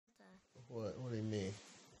What? What do you mean?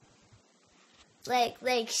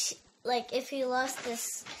 Like if he lost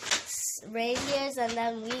this reindeers and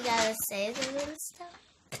then we gotta save them and stuff.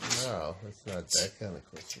 No, it's not that kind of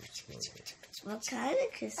Christmas movie. What kind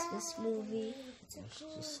of Christmas movie?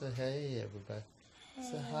 Just say hey, everybody.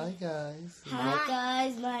 Say hi, guys. Hi,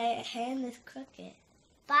 guys. My hand is crooked.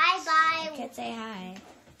 Bye-bye. I can't say hi.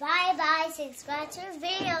 Bye-bye. Subscribe to the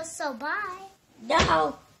video, so bye.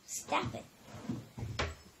 No! Stop it.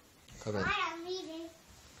 Come in. Bye, I'm leaving.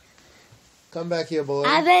 Come back here, boy.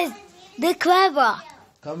 I is the camera.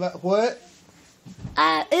 Come back. What?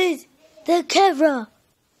 I is the camera.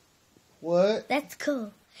 What? That's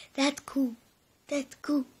cool. That's cool. That's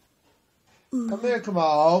cool. Ooh. Come here,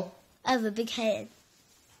 Kemal. I have a big head.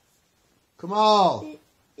 Kemal.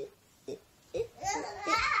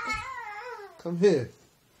 Come here.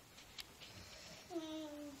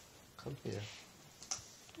 Come here.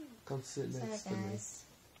 Come sit next to me.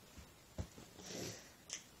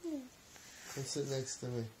 Come sit next to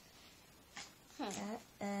me.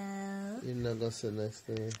 You're not gonna sit next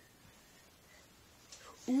to me.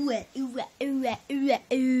 Ooh, ooh, ooh, ooh,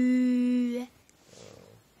 ooh.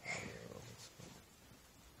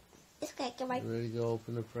 It's okay, come on. You ready to go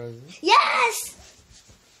open the present? Yes!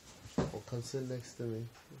 Well, come sit next to me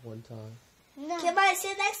one time. No. Come on,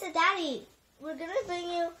 sit next to Daddy. We're gonna bring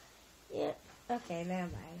you. Yeah. Okay, never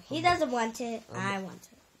mind. He doesn't want it. I want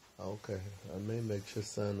it. Okay. I may make sure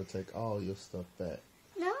Santa take all your stuff back.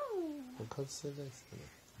 No. Well, come sit next to me.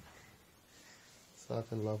 So I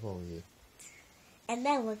can love on you. And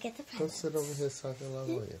then we'll get the Come presents. sit over here so I can love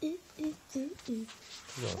on you. Come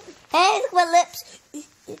on. Hey, look at my lips.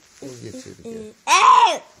 We'll get you together.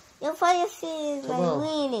 Hey! You'll put your feet in my Come on.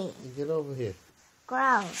 weenie. You get over here.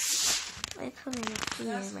 Gross. I put my feet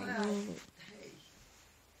in my weenie.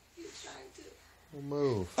 We'll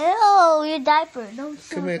move. Ew, your diaper. Don't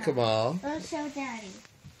show Come here, Daddy. Kemal. Don't show Daddy.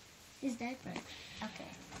 His diaper.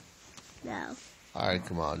 Okay. No. All right,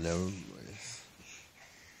 come on. Never mind.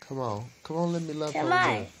 Come on. Come on, let me love Come on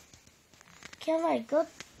on. you. Come on, go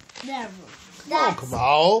there. Come on,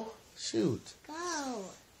 Kemal. Shoot. Go.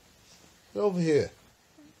 Get over here.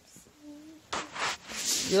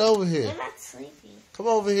 Get over here. I'm not sleepy. Come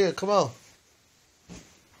over here. Come on.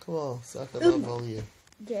 Come on, so I can love on you.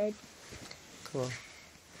 Good. Come on.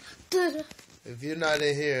 If you're not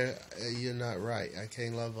in here, you're not right. I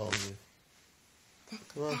can't love on you.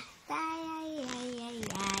 Come on.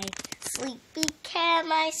 Sleepy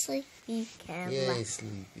Kemal, sleepy Kemal. You ain't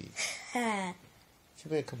sleepy. Come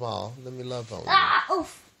here, Kemal. Let me love on you. Ah,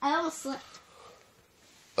 oof. I almost slipped.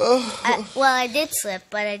 Oh. Well, I did slip,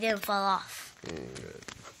 but I didn't fall off. Good.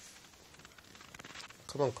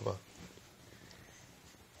 Come on, come on.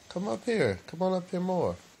 Come up here. Come on up here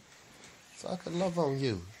more. So I can love on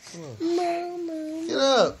you. Come on. Moo, moo. Get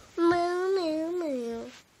up. Moo, moo, moo.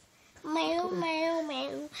 Moo, moo,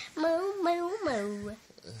 moo. Moo, moo, moo.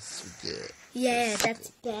 That's good. Yeah, that's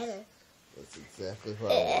better. That's exactly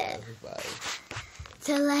what I want, everybody.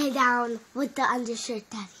 To lay down with the undershirt,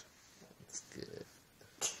 Daddy. That's good.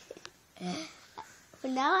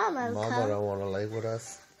 But now Mama don't want to lay with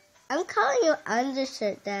us. I'm calling you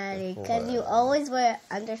undershirt, Daddy, because you always wear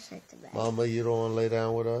undershirt to bed. Mama, you don't want to lay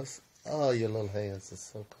down with us? Oh, your little hands are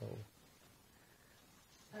so cold.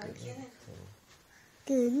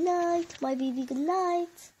 Good night, my baby, good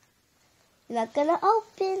night. You're not gonna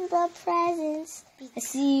open the presents. I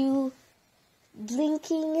see you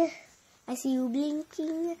blinking. I see you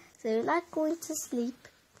blinking. So you're not going to sleep.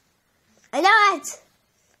 I know it!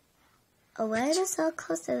 Oh, why am I so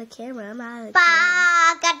close to the camera? I'm out of the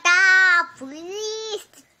camera. Please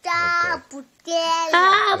stop.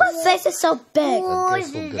 Ah, my face is so big. I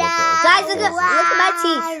guess we'll get up Guys, look at my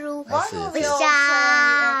teeth. That's it.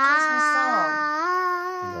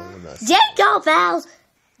 No, we're not. Jingle bells.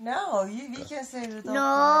 No, you can't say it. No.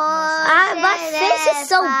 My face is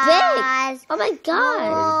so big. Oh my god.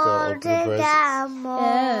 Ready to go open the presents?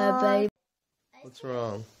 Yeah, baby. What's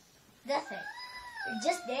wrong? Nothing.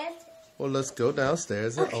 Just dance. Well, let's go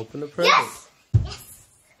downstairs and open the presents. Yes. Yes.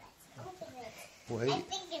 Wait. I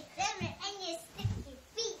think it's better and you stick your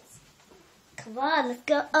feet. Come on, let's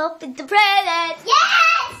go open the presents.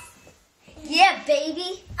 Yes. Yeah,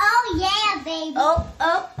 baby. Oh yeah, baby. Oh.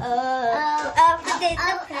 Open the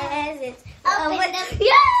presents. Open them.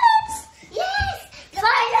 Yes. Yes.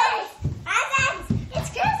 Finally. Presents. It's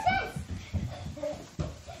Christmas.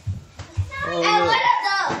 Oh, And what look.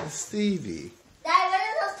 are those? It's Stevie. Dad, what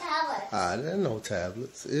are those tablets? There are no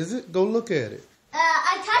tablets. Is it? Go look at it.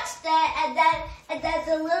 I touched it, and then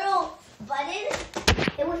the little button,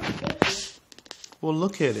 it was sticky. Well,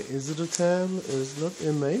 look at it. Is it a tablet?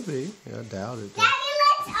 It may be. I doubt it. Daddy,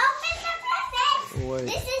 let's open the Wait.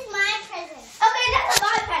 This is my present. Okay, that's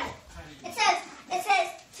my present. It says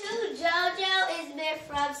to JoJo is meant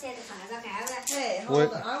from Santa Claus. Okay, I'm gonna. Hey, hold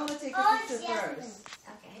What? on. I want to take a picture first.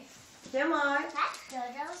 Okay. Kemal. That's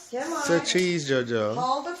JoJo's. Kemal. Say cheese, JoJo.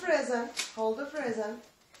 Hold the present. Hold the present.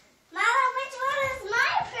 Mama, which one is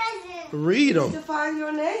my present? Read You need them. to find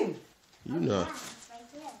your name. You know. It's right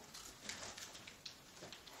here.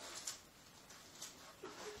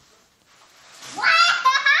 Wow!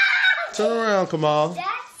 Turn around, Kemal. That's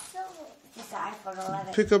so It's the iPhone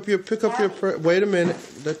 11. Pick up your wait a minute.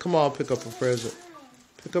 Let Kemal pick up a present.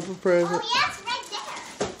 Pick up a present. Oh, yes, right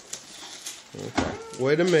there. Okay.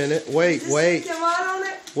 Wait a minute. Wait. Does it say Kemal on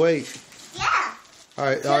it? Wait. Yeah. All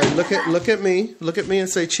right. Look at me. Look at me and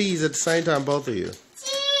say cheese at the same time, both of you.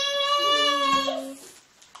 Cheese!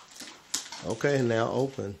 Okay, now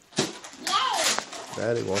open. Yay!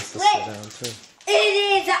 Daddy wants to Wait. sit down too.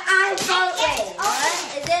 It is an iPhone. Yes, Wait,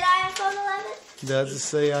 what? Is it iPhone 11? Does it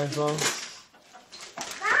say iPhone?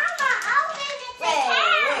 Mama, open it to Wait,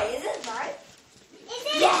 count. is this mine? Is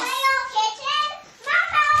it Yes. my old kitchen?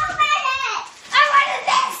 Mama, open it. I wanted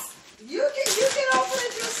this. You can open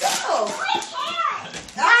it yourself. I can't.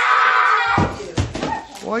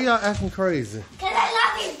 Why y'all acting crazy? Because I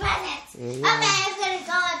love these presents. Mhm. Okay, I'm going to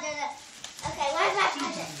go under the... Okay, where's my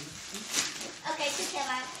present? Okay, to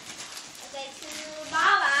Kemal. Okay, to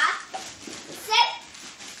Mama.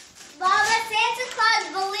 Mama, Santa Claus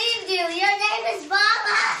believed you. Your name is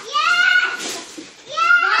Mama. Yes!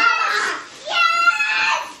 Yes! Mama!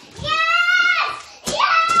 Yes! Yes!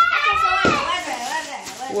 Yes!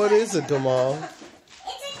 What is it, Kemal?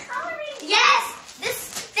 It's a coloring. Yes.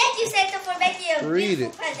 Thank you, Santa, for making a Read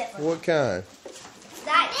beautiful it. present for me. What kind?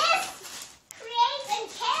 Nice. This creates and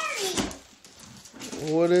carries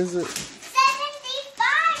What is it?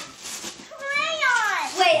 75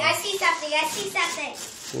 crayons. Wait, I see something.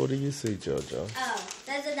 What do you see, JoJo? Oh,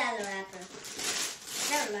 there's another wrapper.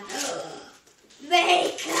 Never mind.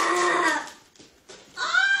 Makeup.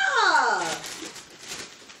 Ah!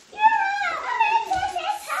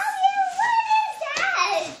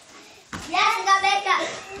 Yes, I got makeup.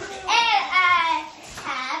 And I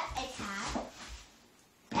have a tab.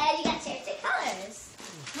 And you got change the colors.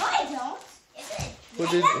 No, I don't. Is it? What I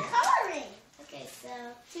did? got coloring. Okay, so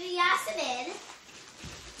to Yasemin,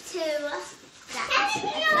 to that. I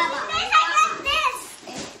got this.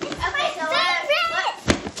 Okay, so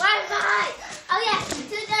what's mine? Oh yeah, to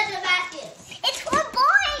JoJo Matthews. It's for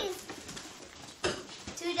boys.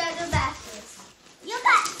 To JoJo Matthews. You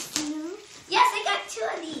got two. Yes, I got 2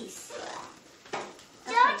 of these.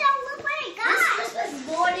 Jojo, look what I This got. Christmas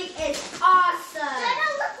morning is awesome. Jojo,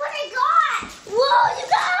 look what I got. Whoa, you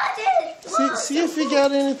got it! Whoa, See if you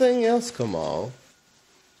got anything else, Kemal.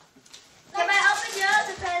 Can I open your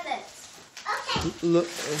other presents? Okay, Look.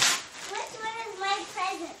 which one is my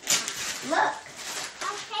present? Look.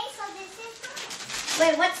 Okay, so this is mine.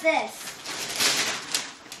 Wait, what's this?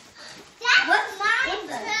 That's What's mine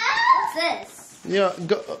this? too. What's this? Yeah,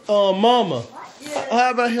 Mama. How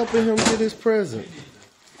about helping him get his present?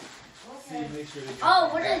 Oh,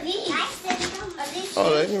 what are these? I said no. Are these Oh,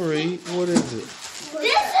 they can read. What is it? This is a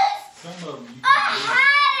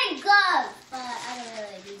hat and gloves. But I don't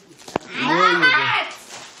really need these. There you go. Hats!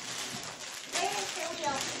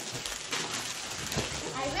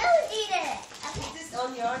 I really need it. Is this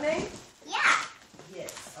on your name? Yeah.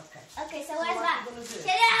 Yes. Okay. Okay, so So where's what mine? you gonna do?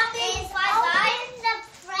 Can you help me? Is Slide by? open the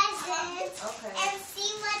present Okay. and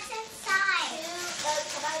see what's inside. Look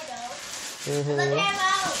Mhm. at him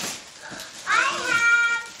out. I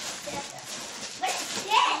have. What is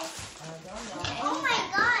this? I don't know. Oh my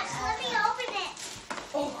gosh! Let me open it.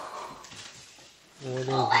 What is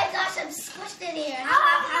Oh it? my gosh, I'm squished in here. Oh my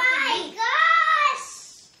gosh!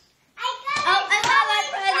 I got Oh, I got my it.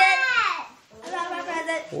 present. I got my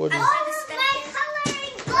present. What I'm is- trying to Oh, step my in.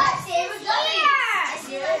 coloring books Lifesaver is gummies. here. I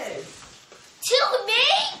see Yes. lifesaver. To me?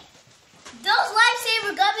 Those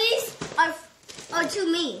lifesaver gummies are to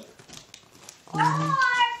me. Or me?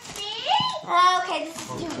 Okay, this is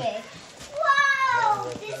too big. Whoa!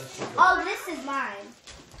 This is. Oh, this is mine.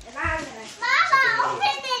 And I'm gonna. Mama,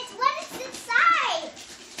 open it. What is inside?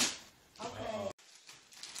 Okay.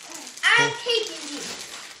 I'm keeping these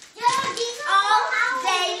Yeah, these are all for day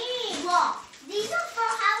Halloween. long. These are for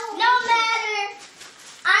Halloween. No matter,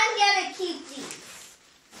 I'm gonna keep these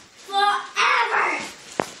forever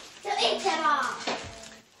to eat them all.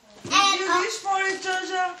 Did you wish for it,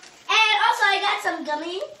 JoJo? And also, I got some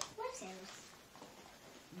gummy lifesavers.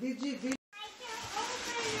 Did you? I can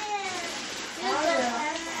open it.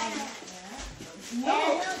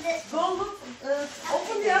 No. Go look.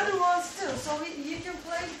 Open the other ones too, so you can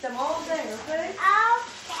play with them all day. Okay? Okay.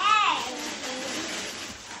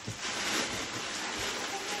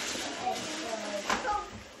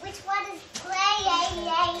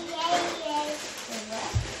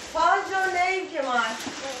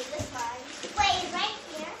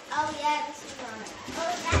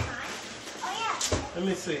 Let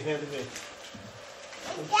me see. Hand it here.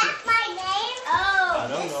 Is that my name? Oh. I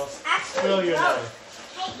don't know. Actually Spell your broke.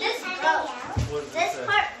 name. This broke. What does it This say?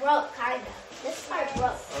 part broke, kind of. This part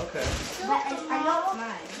broke. Okay. But I know it's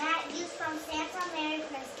mine. Matt used from Santa Merry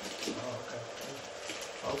Christmas. Oh, okay.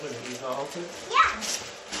 Open it. You gonna open it? Yeah.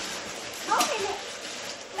 Open it.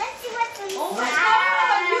 Let's see what's inside. Oh my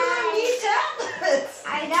God, you don't need tablets.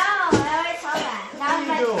 I know. I already saw that. What That are was you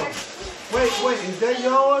my doing? first. Wait. Is that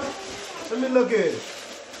yours? Let me look at it.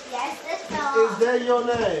 Yes, this fell Is off. that your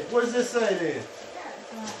name? What does it say then?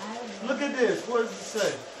 Look at this. What does it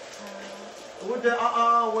say? What the?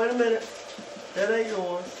 Wait a minute. That ain't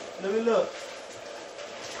yours. Let me look.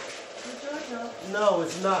 JoJo. No,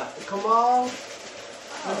 it's not. Come on.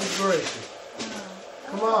 Goodness gracious.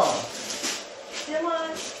 Come on. Come on.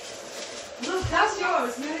 Look, that's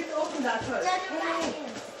yours. You need to open that first. Hey.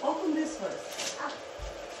 Open this first.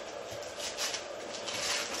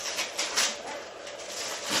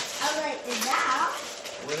 I was like, is that?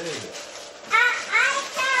 What is it?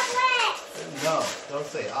 iTablet. No, don't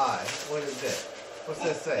say I. What is that? What's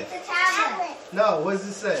that say? It's a tablet. No, what does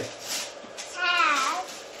it say? Tab.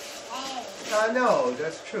 I know,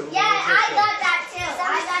 that's true. Yeah, What does I that got that too.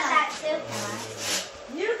 I got that too.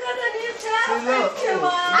 You got a new See, tablet, look.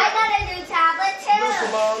 Kemal. I got a new tablet say? too. Look,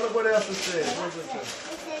 come on, look what else it says. What does it say?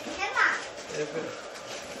 It says Kemal. If it-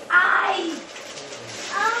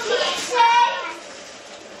 Keychain.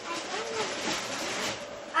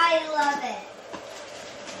 I love it.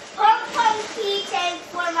 Pom-pom keychain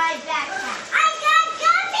for my backpack. I got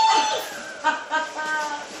gummies.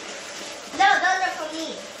 No, those are for me.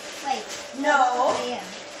 Wait. No. those are for you.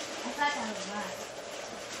 I thought that was mine.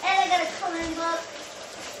 And I got a coloring book.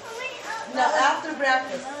 No, after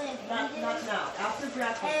breakfast. Not now. After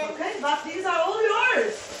breakfast, okay? But these are all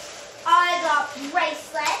yours. I got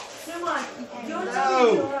bracelets. Come on. Don't No. tell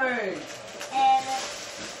me yours. And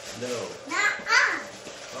No.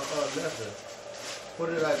 Nothing. What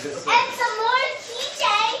did I just say? and some more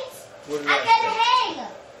keychains. What did I'm I gonna say? hang.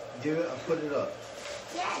 Give it, put it up.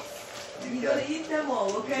 Yes. You You're got, gonna eat them all,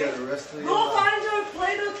 you okay? got the rest of your Go life. find your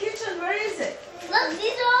Play-Doh kitchen. Where is it? Look,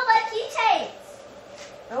 these are all my keychains.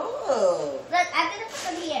 Oh. Look, I'm gonna put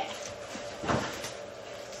them here.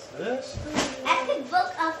 Yes. Epic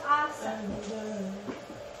Book of Awesome.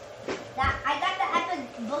 I got the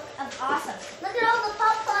Epic Book of Awesome. Look at all the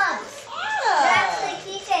pom-poms. They're actually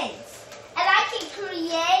keychains. And I can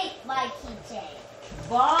create my keychain.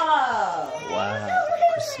 Wow. Wow.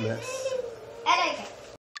 Christmas. And I can.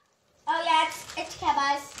 Oh yeah, it's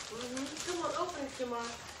Kemal's. Come on, open it, Kemal.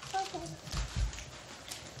 Okay.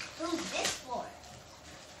 Who's this for?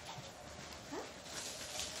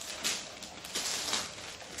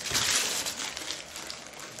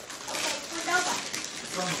 Okay, who's over?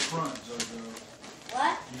 It's on the front, JoJo.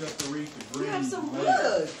 What? You got to read the We green have some label.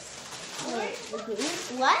 goods.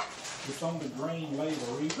 What? It's on the green label.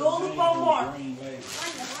 Read the Go name for on more. the green label.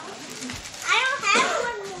 I don't have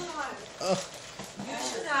one more. You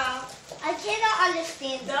should have. I cannot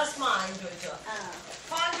understand this. That's mine, Jojo.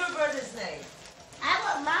 Find your brother's name. I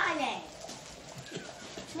want my name.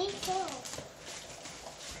 Me too.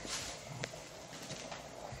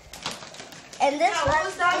 And this Yeah, one what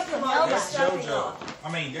was that, is Kemal? Nova. That's stepping JoJo. off.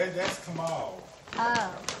 I mean, that's Kemal.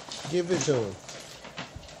 Oh. Give it to him.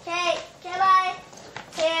 Okay, goodbye.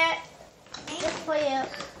 Here. This for you.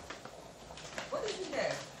 What is it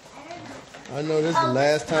there? I don't know. I know this is the Oh,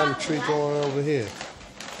 last this time the is tree probably going over here.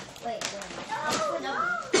 Wait. Come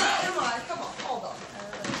on, hold on.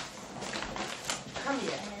 Come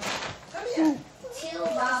here. Come here. Two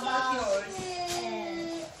That's Baba. not yours. And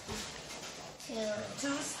two.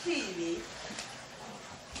 To Stevie.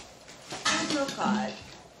 Here's your card.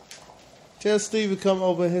 Tell Steve to come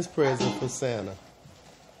open his present for Santa.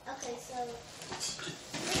 Okay, so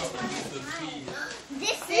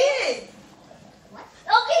this is Big. what?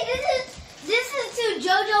 Okay, this is to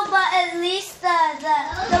JoJo, but at least the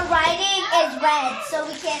writing is red, so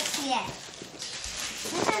we can't see it.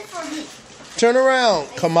 This is for me. Turn around,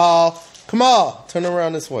 Kemal. Kemal, turn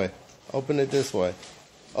around this way. Open it this way.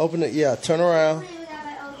 Open it, yeah, turn around. We got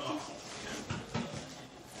my own kitchen.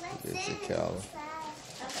 It's a Kemal.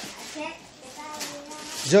 Okay, I can't.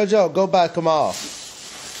 JoJo, go by Kemal.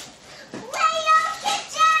 Play-Doh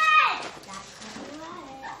kitchen. That's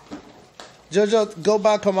right. JoJo, go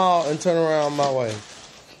by Kemal and turn around my way. Yes,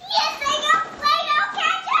 I got Play-Doh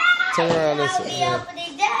kitchen. Turn around this I'll way. be Yeah.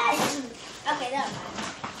 opening that. Okay, never mind.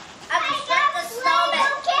 I just ripped the snowman.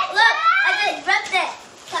 Look, I just ripped it.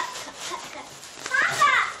 Cut, cut, cut, cut.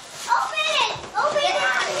 Papa, open it. Open it. Get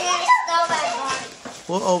out of here, snowman body.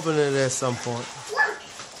 We'll open it at some point. Look,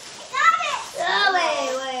 I got it. Oh,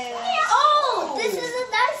 wait. Oh, this is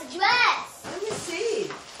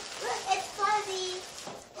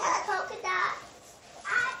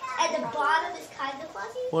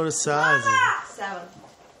What a size is it? 7.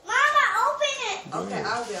 Mama, open it. Okay,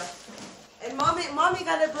 I will. And mommy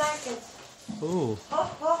got a blanket. Ooh. Ho,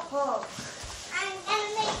 ho, ho. I'm gonna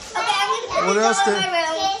make. Okay, I'm gonna What else go did- in my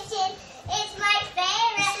room. Kitchen. It's my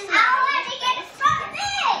favorite. I want to get it from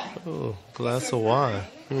there. Ooh, glass of wine.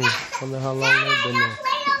 Wonder how long they've been there.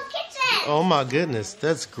 Play-Doh kitchen. Oh my goodness,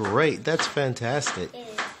 that's great. That's fantastic. It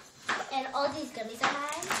is. And all these gummies are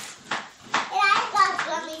mine. And I got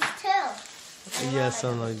gummies too. Yeah,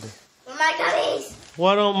 something like that. Where are my gummies?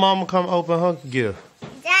 Why don't Mama come open her gift?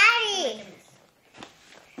 Daddy.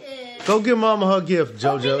 Go give Mama her gift,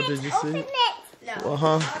 JoJo. Did you Open see? it. No.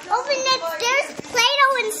 Uh-huh. Open it. There's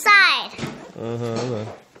Play-Doh inside. Uh-huh.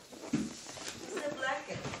 It's a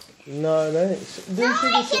blanket. No, it ain't. No, Didn't she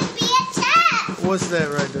it get can be a tap. What's that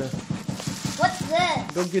right there? What's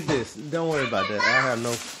this? Go get this. Don't worry about that. I have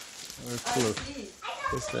no clue. See.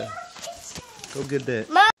 What's that? Go get that.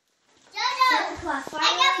 Mom. JoJo, I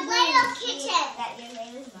got Play-Doh kitchen. That your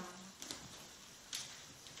name is Mom.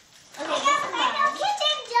 Okay, I got Play-Doh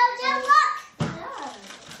kitchen, JoJo. Look.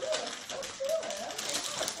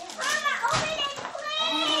 Mama, open it, please.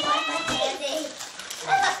 I lost my candy. I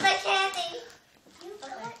lost my candy.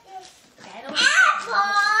 Apple.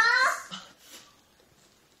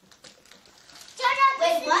 JoJo,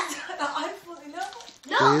 wait, what? The iPhone 11?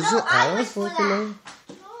 No, Is no, it? I I was was for working that. on.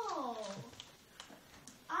 No.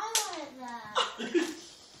 I wanted that.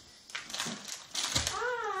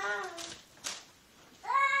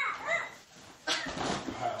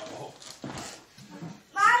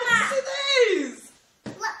 Mama, See these?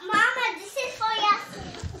 look, Mama, this is for you.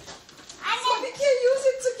 So we can use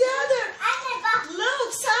it together.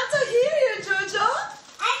 Look, Santa here, Jojo.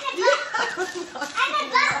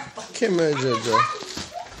 Come here, JoJo.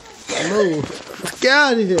 Move. Get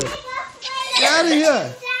out of here. Get out of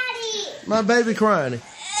here. Daddy. My baby crying.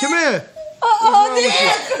 Come here. Oh, this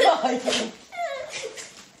Open it.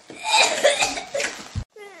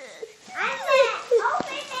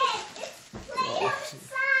 It's Play-Doh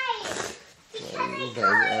inside. Because Baby,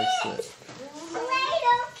 upset.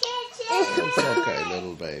 Play-Doh kitchen. It's okay,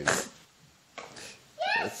 little baby.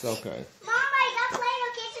 It's okay. Mama, I got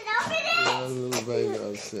Play-Doh kitchen. Open it. Yeah, little baby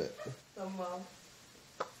upset. Mom.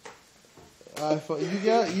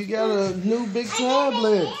 You got a new big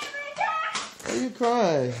tablet. Why are you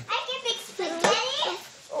crying? I get big spaghetti.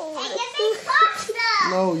 I get big pasta.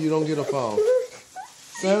 No, you don't get a phone.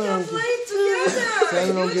 Santa don't Play get, together.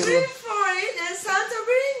 Santa don't You get dream for it and Santa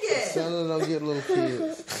bring it. Santa don't get little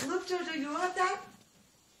kids. Look, Jojo, you want that?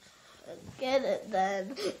 Get it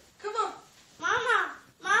then. Come on.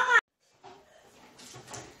 Mama.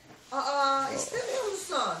 It's still on the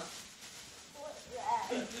sun.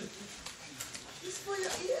 It's for your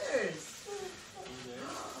ears.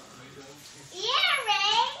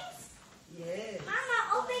 Earrings. Yes. Mama,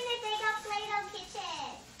 open it. They got Play-Doh kitchen.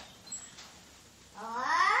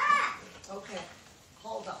 Ah. Okay.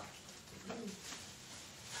 Hold on.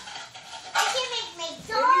 I can make And it's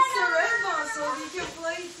McDonald's. a ribbon, so we can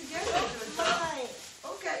play together,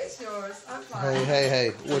 Jojo. Okay, it's yours. I'm fine. Hey,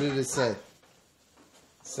 what did it say?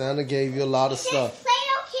 Santa gave you a lot of It says stuff.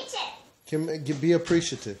 Play-Doh kitchen. Be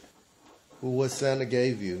appreciative for what Santa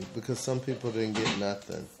gave you, because some people didn't get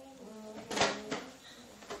nothing.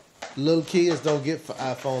 Little kids don't get for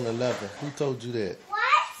iPhone 11. Who told you that? What?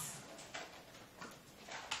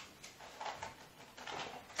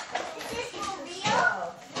 Is this for real?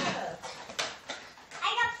 Oh, yeah. I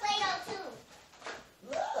got Play-Doh too.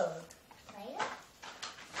 Look. Play-Doh?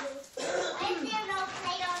 Why is there no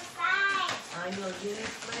Play-Doh inside? I know, you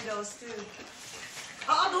need Play-Dohs too.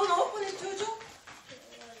 Don't open it, Jojo.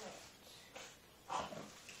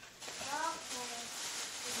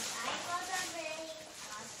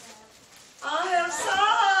 I have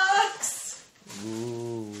socks.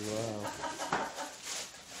 Ooh, wow.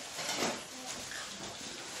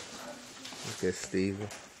 Look at Steven.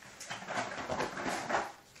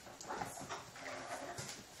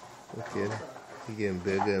 Look at him. He's getting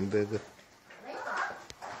bigger and bigger.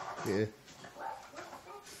 Yeah.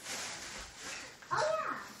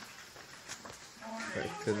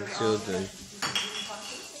 Back to the children.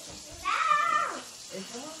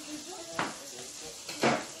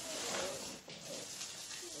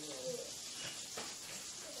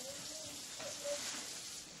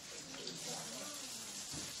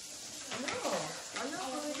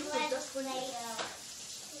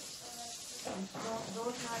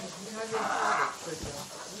 Don't hide it. You have your product,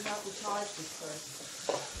 Jojo. We have to charge this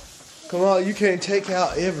first. Come on, you can't take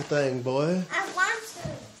out everything, boy. I want to.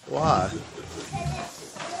 Why?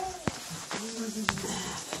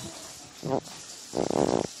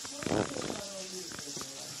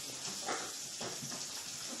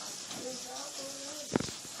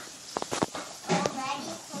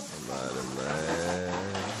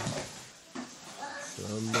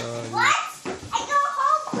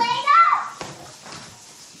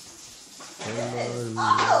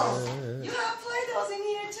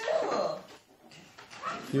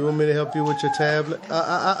 help you with your tablet?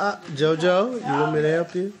 JoJo, you want me to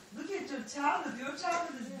help you? Look at your tablet. Your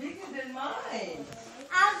tablet is bigger than mine.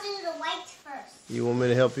 I'll do the white first. You want me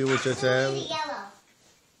to help you with your The tablet? yellow.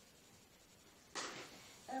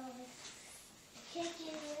 Can't get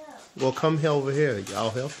it up. Well, come over here. I'll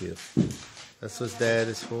help you. That's what Dad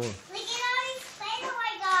is for. Look at all these Play-Doh I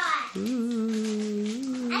got.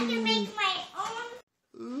 Ooh. I can make my own.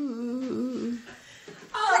 Ooh.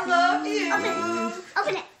 I love you.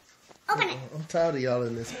 Open it. Open it. I'm tired of y'all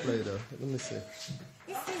in this Play-Doh. Let me see.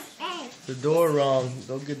 This is egg. The door wrong.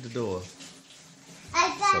 Go get the door.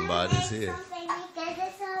 Somebody's here.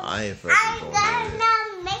 I ain't fucking I'm going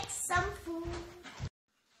gonna make some food.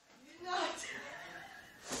 You're not.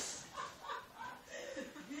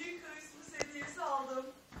 Büyük hırsız hediye aldım.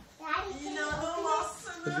 Daddy,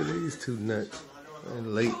 İnanılmazsın. Look at these two nuts. They're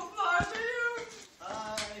late. Bunlar benim.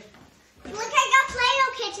 look, I got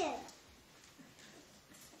Play-Doh kitchen.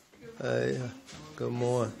 Hey, good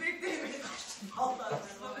morning. Bekleyin. Vallahi.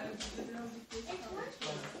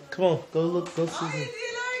 Come on, go look, go see. Ay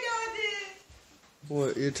hediyeler geldi.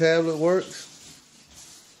 What, your tablet works?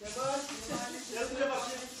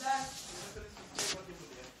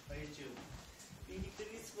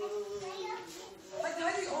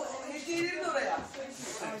 Hadi o hediyeleri de oraya.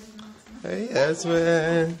 Hey,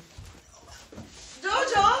 Yasmin.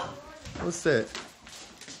 Jojo. What's that?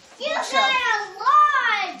 You got a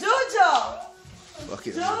lot. Jojo.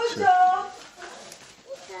 Fucking Jojo.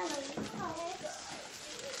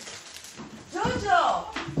 Jojo.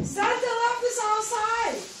 Santa left this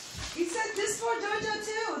outside. He said this for Jojo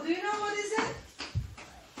too. Do you know what is it?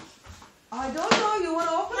 I don't know. You want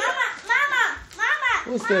to open it? Mama.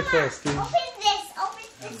 What's that for, Steve? Open this. Open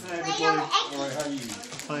this Play-Doh egg.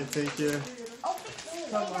 Fine, take care. Open this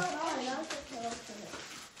Play-Doh.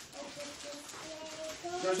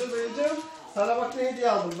 Jojo Beyciğim, sana bak ne hediye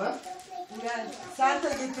aldım ben. Yani Santa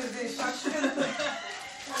getirdi. Şaşırdım.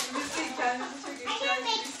 Kendisi çok I can eğlenceli.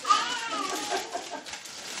 make eggs.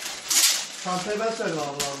 Çantayı ben söyledim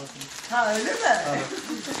Allah'ım. Ha öyle mi?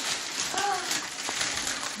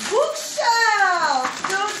 Bookshelf,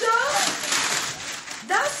 Jojo.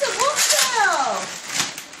 That's a bookshelf.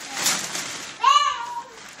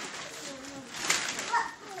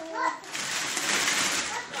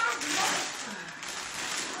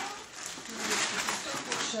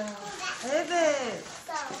 Evet.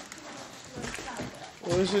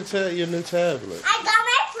 Where's your new tablet? I got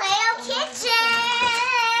my Play-Doh kitchen.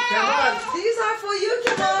 Kemal. These are for you,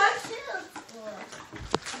 Kemal.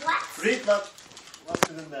 What? Read that. What's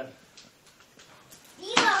in there?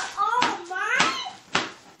 These are all mine?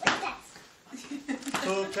 What's that?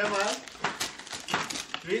 So, Kemal.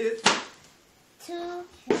 Read it. Two.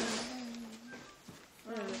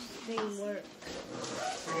 Thing work.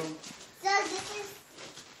 So this is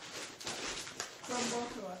From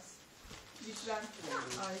both of us. Güçlen.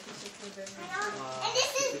 Ay teşekkür ederim. and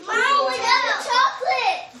this is mine with other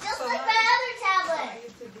chocolate, just like my other tablet.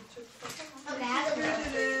 Getirdik çok tatlı. Okay, I have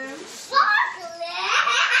Teşekkür ederim. chocolate.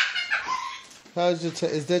 How's your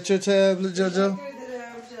is that your tablet, JoJo? Teşekkür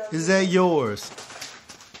ederim canım. Is that yours?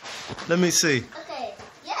 Let me see. Okay,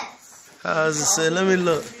 yes. How's it say? Let me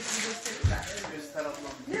look.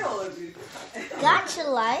 Ne olur büyük? Gotcha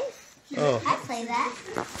life. Oh, I play that.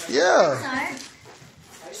 yeah. Sorry.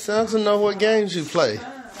 Sounds to know what games you play.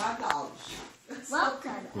 Bak almış.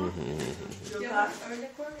 Welcome. Gökhan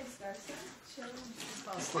öyle koyma istersen. Şey olmuş.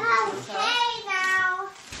 Okay, now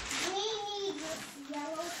we need this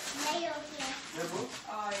yellow tomato here.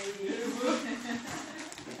 Ay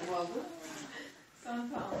bu.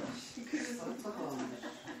 Santa almış.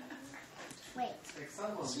 Wait, cheese?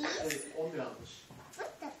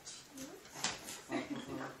 What the cheese?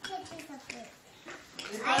 Can't choose a fruit.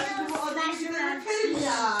 Ben şimdi bu adamı gider öperim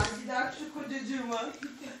ya. Gider şu kocacığımı.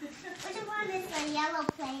 Which one is the yellow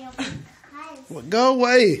Play-Doh? Because Well, go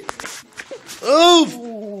away. Oof!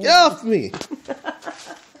 Get off me.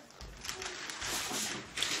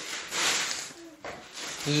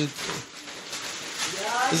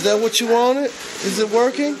 Is that what you wanted? Is it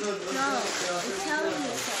working? No, it's telling me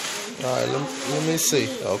something. All right, let me see.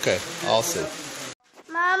 Okay, I'll see.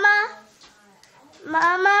 Mama.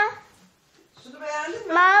 Şunu beğendin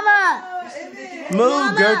mi? Mama. Evet.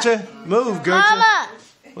 Move, Gertrude. Move, Gertrude. Mama.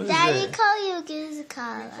 What is Daddy that? call you gives a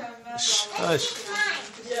collar. Shh, hush.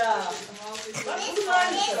 Ya.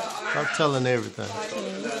 Stop telling everything.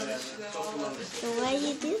 So why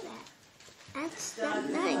you do that? That's not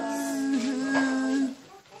nice.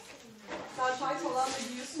 Sen çay falan da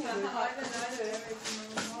giyiyorsun ya. Aynen öyle.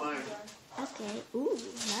 Evet. Okay. Ooh,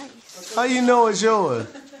 nice. How you know it's yours?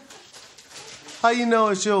 How you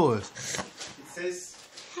know it's yours?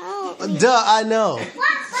 How? Duh, I know.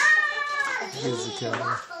 Here's the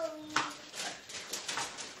camera.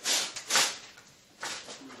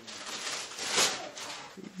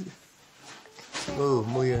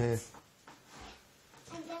 Move your hand.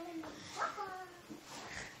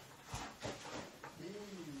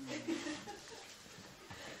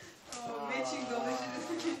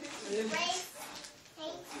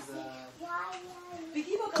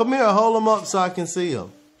 Come here, hold them up so I can see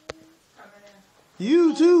them.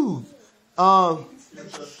 You too. Hold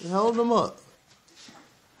them up.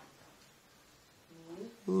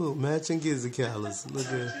 Ooh, matching gizzard callus. Look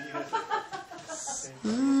at it.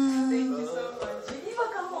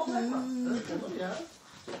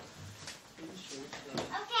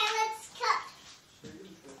 Okay, let's cut.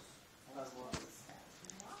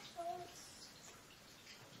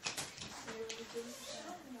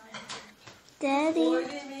 Daddy,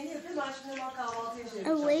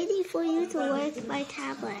 I'm waiting for you to work my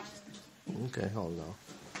tablet. Okay, hold on.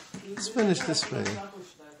 Let's finish this thing.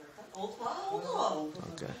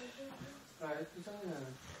 Okay.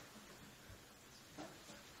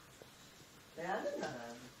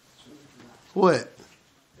 What?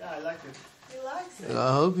 Yeah, I like it. He likes it.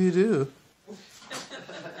 I hope you do.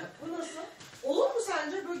 Bu nasıl? Olur mu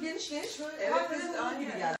sence böyle geniş geniş böyle? Evet, bizim aynı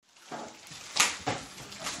gibi geldi.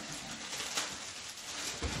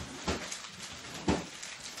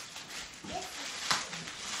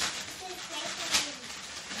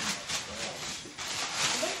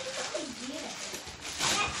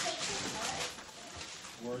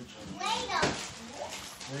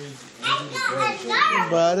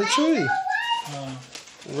 By the tree.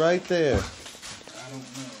 Right there. I don't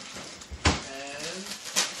know.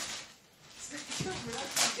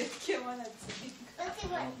 Kemal hadi. I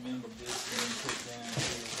don't remember this being put down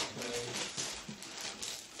here.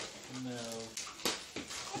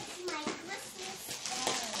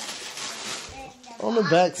 No. On the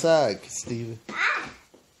back side, Steven.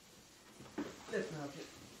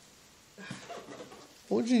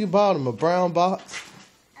 What'd you buy him? A brown box?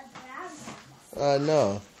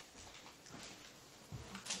 No.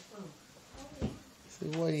 See,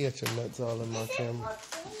 why you got your nuts all in my camera?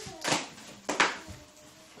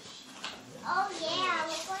 Oh yeah,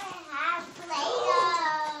 we're gonna have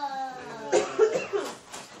Play-Doh.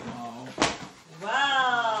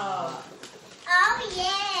 Wow. Oh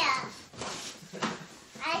yeah.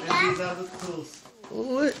 I got These are the tools.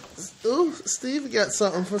 What? Ooh, Steve got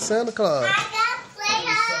something for Santa Claus. I got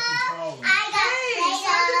Play-Doh. I got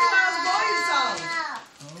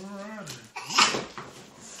Alrighty.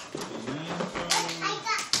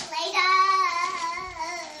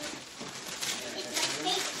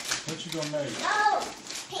 What you gonna make?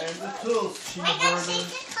 And the tools. I got change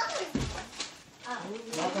the color.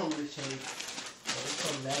 Not only change. It's a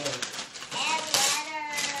letter. And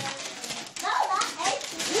letters. No, not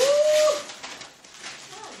eggs.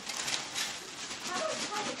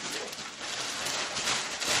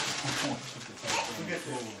 Look at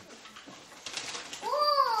this. Ooh.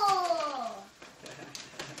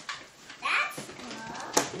 That's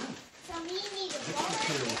cool. So we need a What's the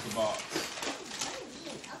tail with the box?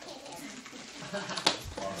 Okay, there.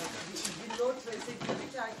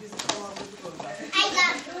 I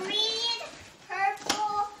got green,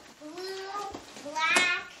 purple, blue,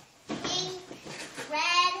 black, pink,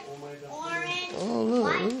 red, orange, Oh, look.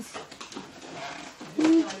 white,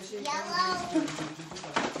 Look. yellow, and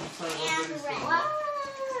red.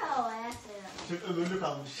 Wow, that's it. Öbürünü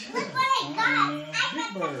kalmış. Look what I got. Big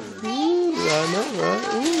bird. Ooh, I know, right?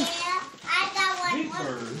 Ooh. Yeah, I got Big one.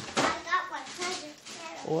 bird. I got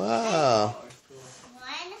 100. Wow. 1,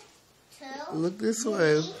 2, Look this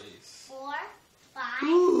way. 4, 5,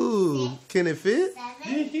 Ooh. Can it fit?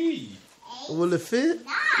 7, Hee 8, Will it fit?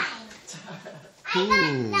 9. I got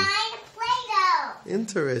 9 Play-Doh.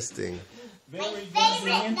 Interesting. Very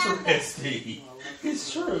favorite interesting.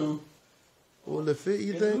 It's true. Will it fit,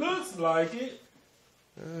 you It think? looks like it.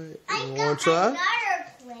 Alright. I You got want to try? another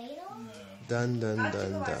Play-Doh. No. Dun, dun, dun,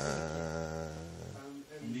 dun.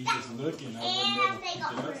 Me just looking, I would never pick it up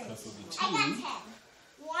because of the I got 10. teeth.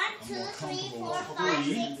 1, 2, 3, 4, 5,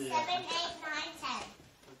 6, 7, 8, 9, 10.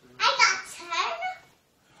 comfortable with 10. I got 10?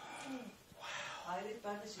 I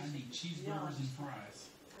need cheeseburgers and fries.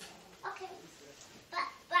 Okay.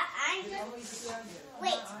 But I'm just...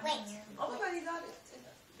 Wait. Ama ben idare ettim.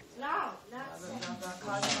 No, not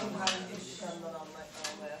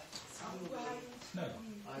No.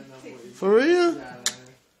 For real?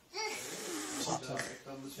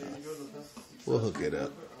 We'll hook it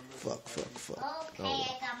up. Fuck. Okay, I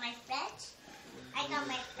got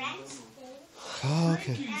my French. Oh, Thank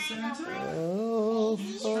okay. you, Santa. Oh,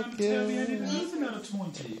 Trying fuck to tell me I yeah. didn't lose another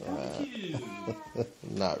 20. Thank you.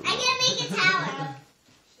 Not I'm really. gonna make a tower.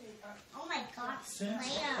 Oh my god, Santa.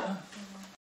 Play-Doh.